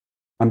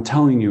 I'm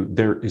telling you,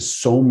 there is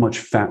so much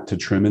fat to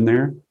trim in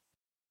there.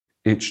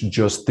 It's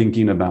just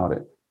thinking about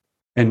it.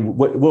 And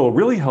what will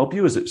really help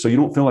you is so you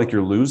don't feel like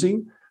you're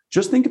losing.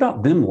 Just think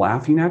about them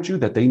laughing at you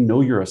that they know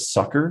you're a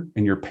sucker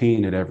and you're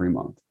paying it every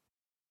month.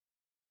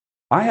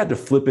 I had to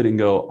flip it and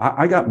go,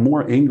 I got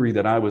more angry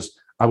that I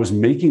was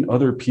making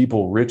other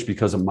people rich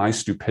because of my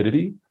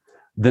stupidity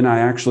than I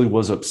actually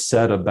was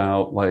upset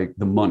about like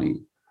the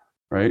money,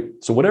 right?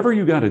 So whatever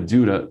you got to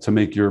do to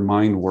make your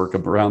mind work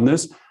around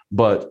this,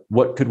 but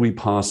what could we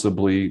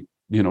possibly,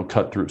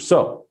 cut through?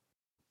 So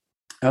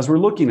as we're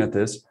looking at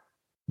this,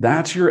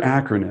 that's your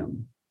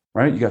acronym,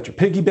 right? You got your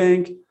piggy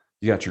bank,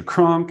 you got your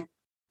Kronk.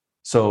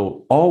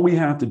 So all we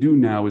have to do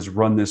now is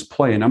run this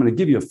play. And I'm going to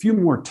give you a few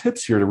more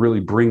tips here to really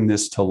bring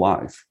this to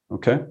life.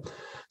 Okay.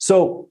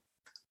 So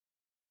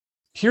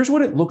here's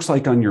what it looks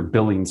like on your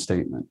billing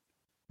statement,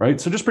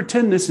 right? So just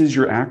pretend this is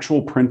your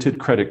actual printed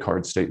credit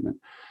card statement.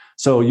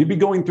 So you'd be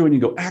going through and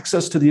you go,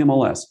 access to the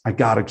MLS. I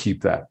got to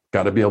keep that.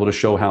 Got to be able to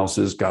show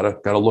houses.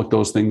 Got to look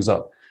those things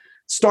up.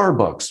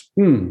 Starbucks.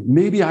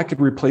 Maybe I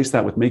could replace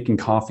that with making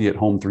coffee at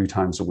home 3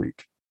 times a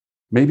week.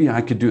 Maybe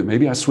I could do it.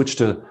 Maybe I switch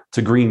to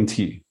green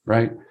tea,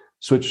 right?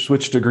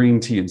 Switch to green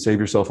tea and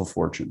save yourself a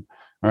fortune.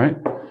 All right.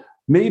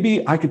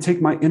 Maybe I could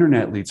take my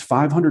internet leads,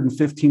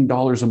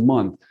 $515 a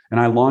month, and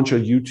I launch a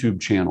YouTube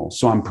channel.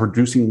 So I'm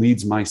producing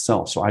leads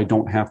myself. So I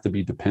don't have to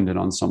be dependent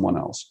on someone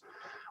else.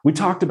 We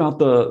talked about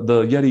the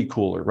Yeti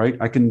cooler, right?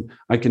 I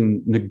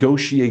can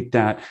negotiate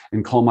that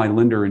and call my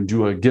lender and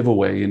do a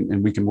giveaway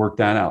and we can work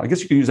that out. I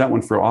guess you can use that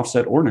one for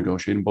offset or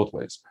negotiating both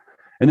ways.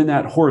 And then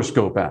that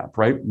horoscope app,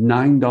 right?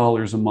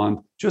 $9 a month,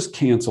 just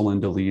cancel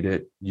and delete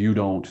it. You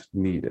don't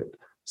need it.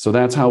 So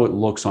that's how it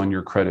looks on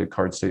your credit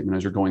card statement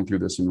as you're going through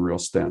this in real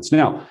stance.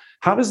 Now,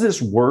 how does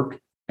this work?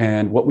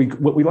 And what we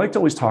like to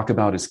always talk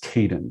about is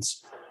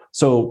cadence.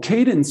 So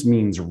cadence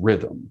means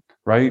rhythm,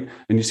 right?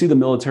 And you see the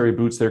military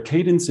boots there.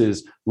 Cadence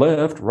is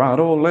left, right,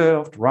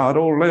 left,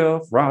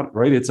 right,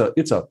 right? It's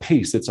a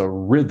pace, it's a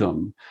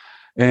rhythm.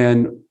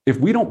 And if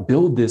we don't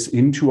build this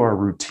into our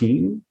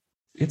routine,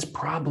 it's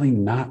probably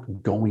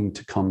not going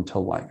to come to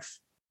life.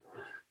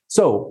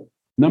 So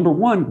number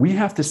one, we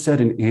have to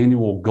set an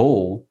annual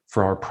goal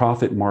for our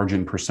profit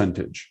margin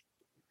percentage.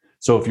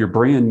 So if you're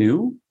brand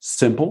new,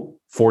 simple,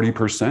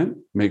 40%,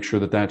 make sure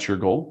that that's your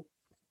goal.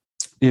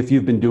 If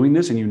you've been doing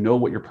this and you know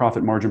what your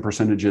profit margin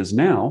percentage is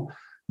now,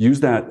 use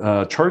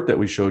that chart that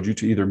we showed you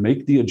to either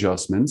make the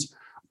adjustments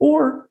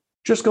or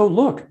just go,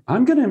 look,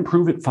 I'm going to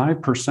improve it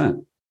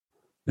 5%.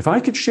 If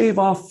I could shave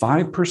off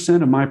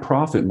 5% of my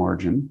profit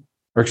margin,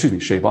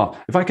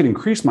 if I could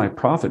increase my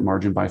profit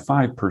margin by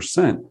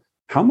 5%,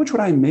 how much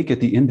would I make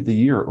at the end of the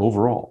year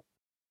overall?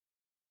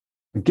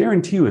 I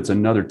guarantee you it's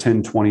another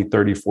 10, 20,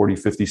 30, 40,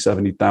 50,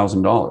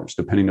 $70,000,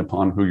 depending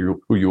upon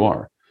who you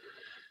are.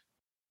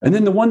 And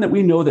then the one that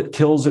we know that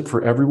kills it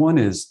for everyone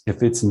is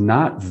if it's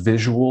not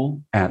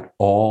visual at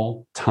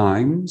all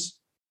times,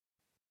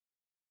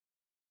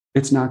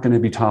 it's not going to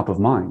be top of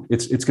mind.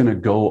 It's going to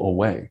go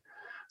away.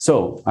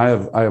 So I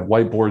have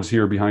whiteboards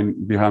here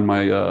behind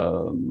my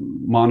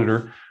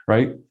monitor,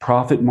 right?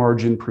 Profit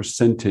margin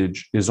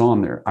percentage is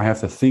on there. I have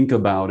to think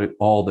about it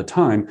all the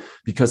time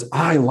because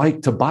I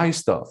like to buy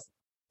stuff.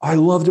 I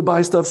love to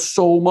buy stuff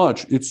so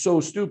much. It's so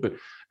stupid.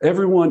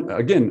 Everyone,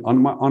 again,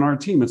 on our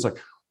team, it's like,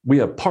 we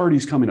have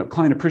parties coming up,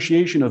 client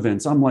appreciation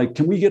events. I'm like,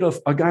 can we get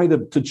a guy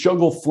to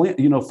juggle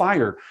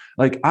fire?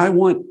 Like, I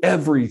want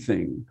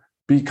everything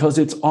because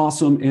it's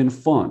awesome and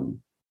fun.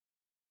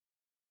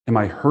 Am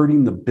I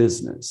hurting the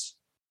business?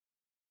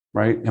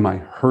 Right? Am I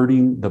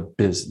hurting the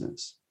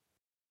business?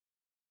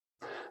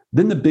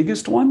 Then the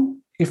biggest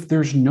one, if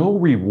there's no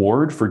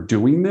reward for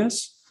doing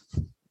this,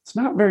 it's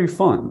not very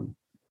fun.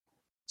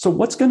 So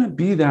what's going to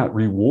be that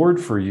reward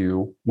for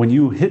you when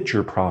you hit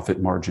your profit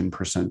margin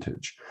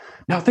percentage?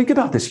 Now think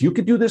about this. You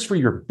could do this for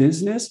your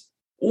business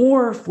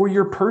or for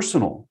your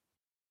personal,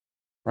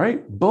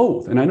 right?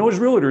 Both. And I know as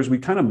realtors, we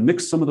kind of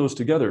mix some of those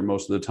together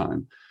most of the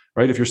time,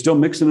 right? If you're still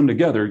mixing them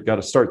together, you got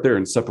to start there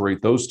and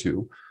separate those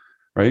two,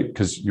 right?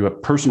 Because you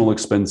have personal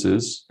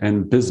expenses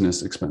and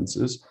business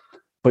expenses.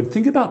 But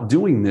think about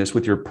doing this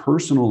with your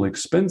personal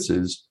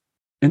expenses.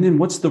 And then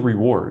what's the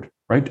reward,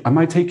 right? Am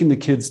I taking the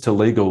kids to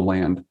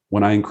Legoland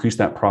when I increase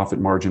that profit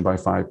margin by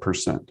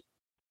 5%?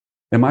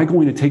 Am I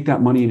going to take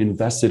that money and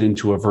invest it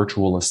into a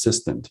virtual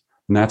assistant?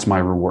 And that's my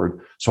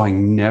reward. So I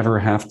never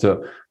have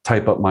to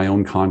type up my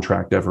own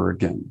contract ever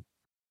again.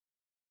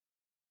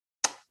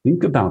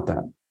 Think about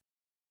that.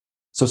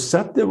 So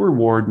set the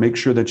reward, make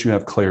sure that you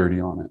have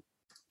clarity on it.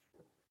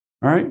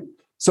 All right.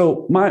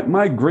 So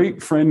my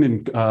great friend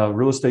and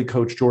real estate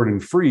coach,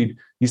 Jordan Freed,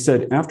 he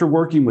said, after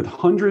working with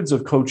hundreds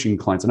of coaching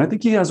clients, and I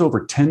think he has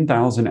over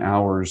 10,000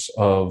 hours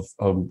of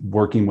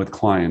working with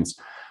clients,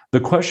 the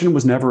question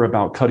was never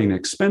about cutting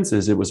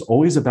expenses. It was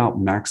always about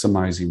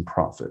maximizing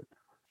profit.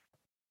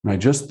 And I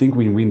just think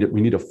we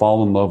need to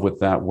fall in love with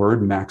that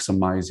word,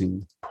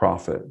 maximizing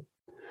profit.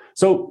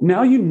 So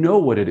now you know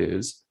what it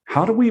is.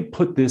 How do we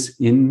put this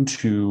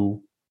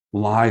into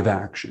live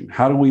action?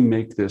 How do we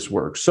make this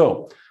work?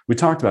 So we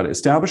talked about it.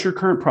 Establish your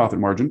current profit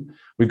margin.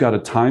 We've got a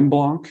time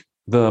block,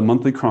 the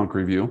monthly Kronk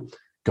review.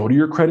 Go to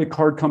your credit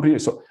card company.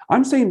 So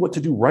I'm saying what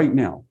to do right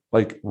now.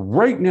 Like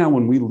right now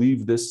when we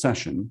leave this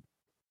session,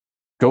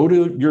 go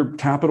to your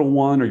Capital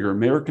One or your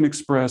American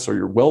Express or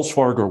your Wells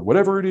Fargo or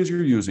whatever it is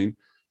you're using.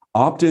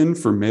 Opt in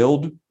for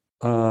mailed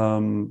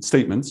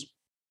statements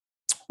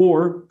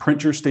or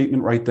print your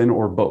statement right then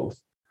or both.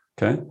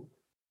 Okay.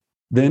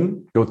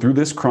 Then go through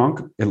this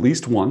Kronk at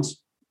least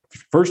once.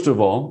 First of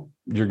all,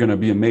 you're going to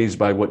be amazed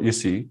by what you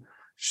see.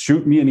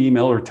 Shoot me an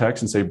email or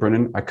text and say,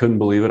 Brennan, I couldn't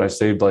believe it. I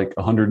saved like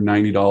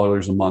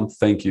 $190 a month.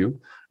 Thank you.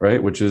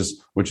 Right. Which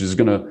is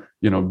going to,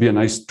 be a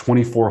nice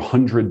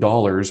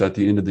 $2,400 at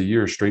the end of the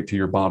year, straight to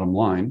your bottom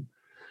line.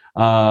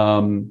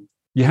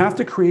 You have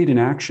to create an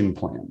action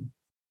plan.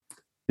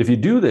 If you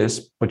do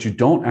this, but you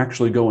don't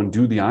actually go and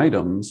do the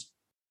items,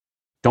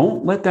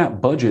 don't let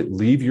that budget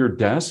leave your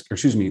desk,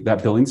 that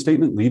billing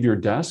statement leave your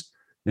desk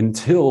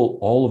until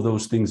all of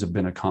those things have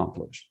been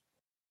accomplished.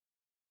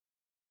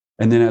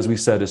 And then, as we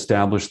said,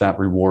 establish that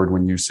reward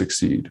when you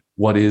succeed.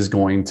 What is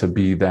going to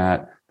be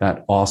that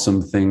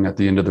awesome thing at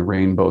the end of the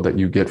rainbow that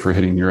you get for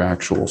hitting your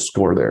actual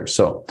score there?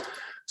 So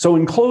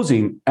in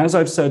closing, as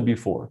I've said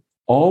before,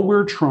 all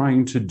we're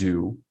trying to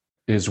do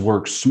is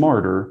work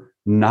smarter,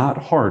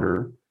 not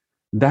harder.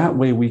 That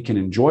way we can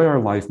enjoy our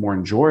life more,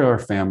 enjoy our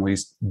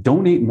families,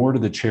 donate more to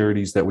the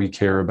charities that we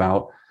care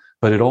about.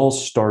 But it all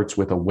starts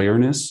with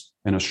awareness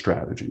and a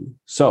strategy.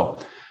 So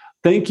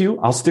thank you.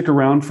 I'll stick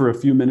around for a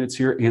few minutes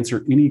here,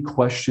 answer any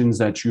questions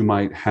that you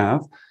might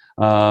have.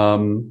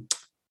 And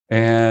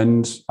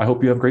I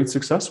hope you have great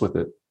success with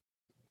it.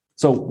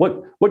 So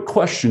what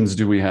questions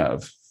do we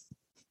have?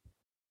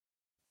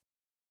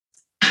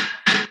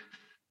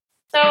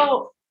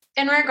 So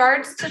in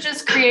regards to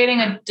just creating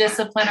a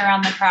discipline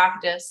around the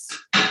practice,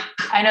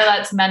 I know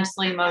that's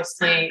mentally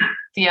mostly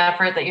the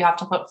effort that you have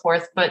to put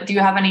forth, but do you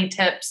have any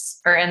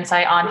tips or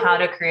insight on how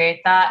to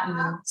create that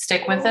and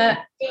stick with it?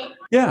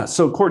 Yeah.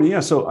 So Courtney,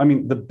 so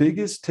the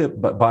biggest tip,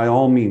 but by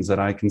all means that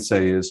I can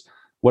say is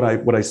what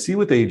I see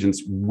with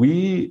agents,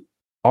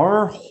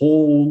 our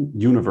whole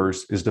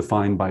universe is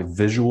defined by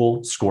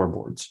visual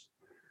scoreboards.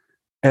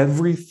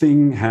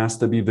 Everything has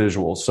to be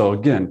visual. So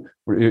again,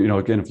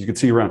 if you could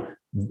see around,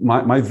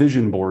 my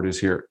vision board is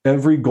here.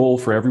 Every goal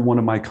for every one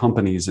of my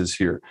companies is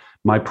here.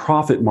 My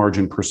profit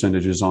margin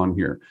percentage is on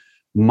here.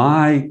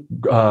 My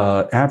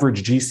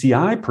average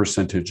GCI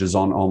percentage is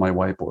on all my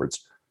whiteboards,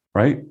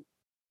 right?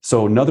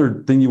 So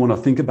another thing you want to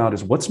think about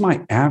is what's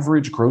my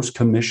average gross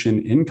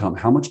commission income?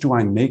 How much do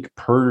I make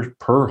per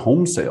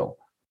home sale?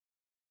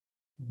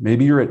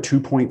 Maybe you're at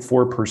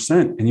 2.4%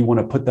 and you want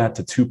to put that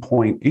to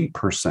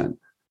 2.8%.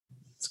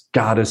 It's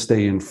got to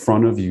stay in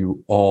front of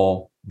you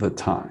all the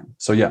time.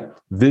 So yeah,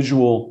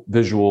 visual,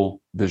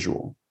 visual,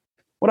 visual.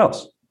 What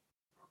else?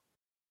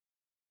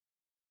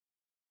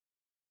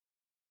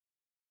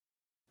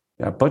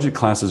 Yeah, budget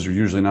classes are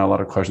usually not a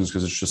lot of questions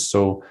because it's just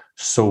so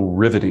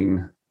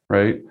riveting,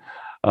 right?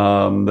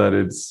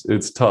 That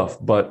it's tough.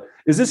 But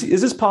is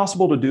this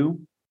possible to do?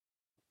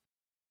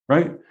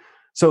 Right?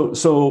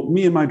 So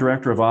me and my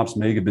director of ops,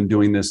 Meg, have been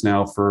doing this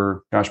now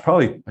for, gosh,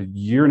 probably a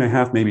year and a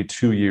half, maybe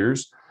 2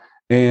 years.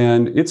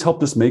 And it's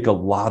helped us make a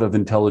lot of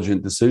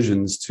intelligent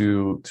decisions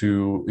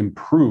to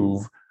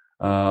improve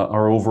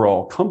our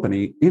overall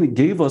company. And it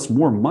gave us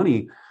more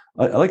money.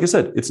 Like I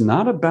said, it's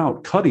not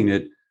about cutting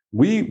it.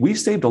 We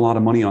saved a lot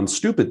of money on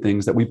stupid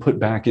things that we put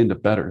back into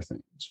better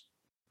things.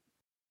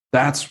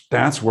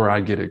 That's where I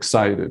get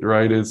excited,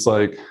 right? It's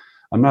like,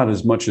 I'm not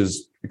as much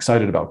as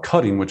excited about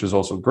cutting, which is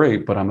also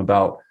great, but I'm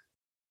about,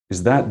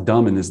 is that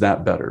dumb and is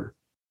that better?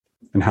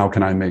 And how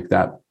can I make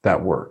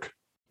that work?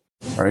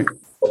 Right.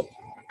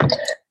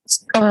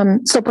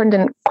 So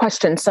Brendan,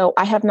 question. So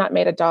I have not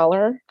made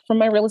 $1 from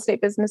my real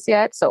estate business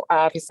yet. So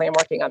obviously I'm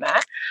working on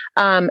that.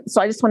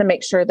 So I just want to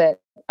make sure that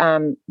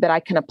I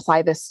can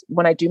apply this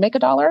when I do make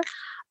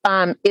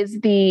 $1. Is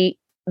the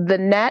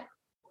net,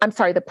 I'm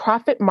sorry, the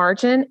profit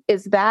margin,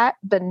 is that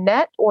the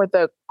net or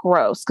the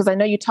gross? Because I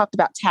know you talked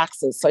about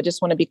taxes. So I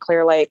just want to be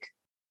clear, like,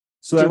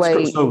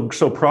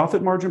 so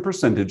profit margin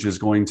percentage is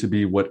going to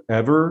be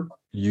whatever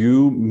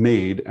you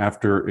made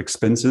after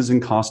expenses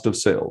and cost of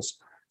sales.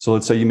 So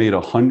let's say you made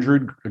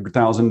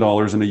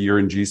 $100,000 in a year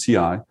in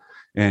GCI,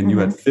 and you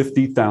had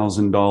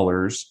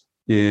 $50,000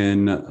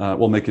 in,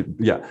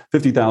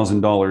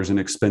 $50,000 in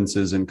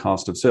expenses and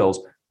cost of sales.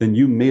 Then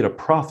you made a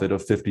profit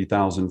of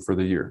 $50,000 for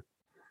the year.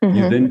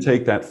 You then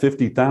take that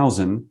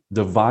 $50,000,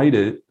 divide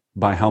it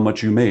by how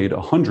much you made,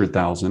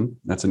 $100,000.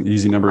 That's an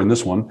easy number in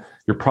this one.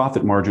 Your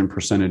profit margin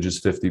percentage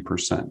is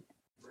 50%.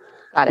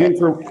 Got it.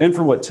 And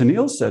for what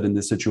Tennille said in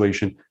this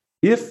situation,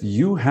 if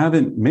you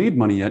haven't made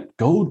money yet,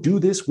 go do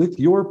this with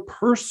your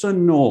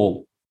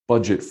personal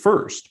budget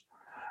first,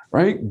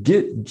 right?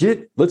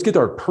 Let's get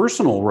our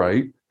personal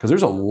right, because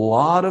there's a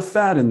lot of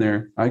fat in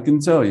there. I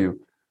can tell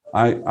you.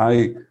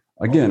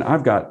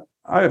 I've got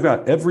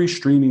every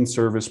streaming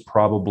service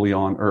probably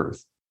on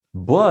earth,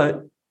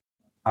 but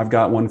I've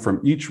got one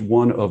from each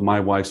one of my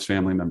wife's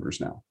family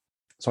members now.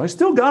 So I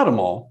still got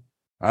them all.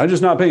 I'm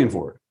just not paying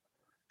for it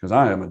because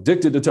I am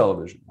addicted to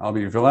television. I'll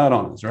be flat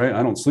honest, right?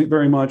 I don't sleep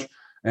very much.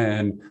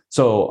 And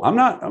so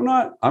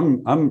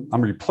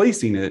I'm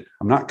replacing it.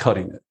 I'm not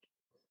cutting it.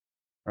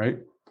 Right.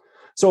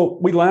 So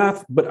we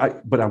laugh, but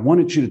I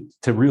wanted you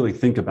to really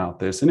think about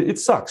this. And it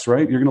sucks,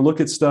 right? You're going to look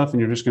at stuff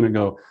and you're just going to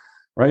go,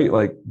 right?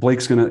 Like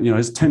Blake's going to,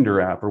 his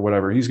Tinder app or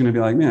whatever. He's going to be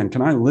like, man,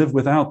 can I live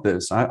without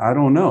this? I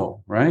don't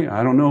know. Right.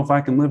 I don't know if I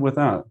can live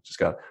without it. Just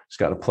got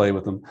to play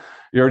with them.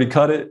 You already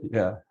cut it.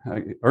 Yeah.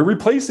 Or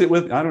replace it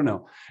with, I don't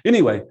know.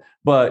 Anyway,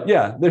 but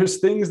yeah, there's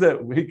things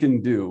that we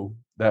can do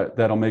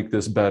that'll make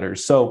this better.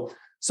 So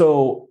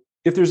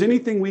if there's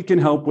anything we can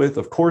help with,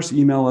 of course,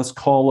 email us,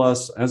 call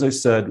us. As I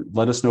said,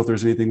 let us know if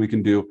there's anything we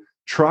can do.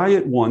 Try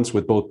it once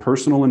with both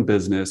personal and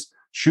business.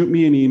 Shoot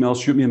me an email,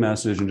 shoot me a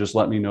message, and just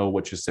let me know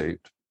what you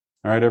saved.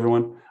 All right,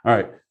 everyone. All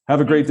right.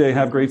 Have a great day.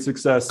 Have great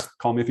success.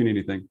 Call me if you need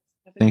anything.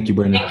 Thank you,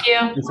 Brendan. Thank you.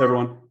 Thanks,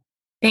 everyone.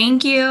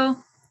 Thank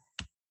you.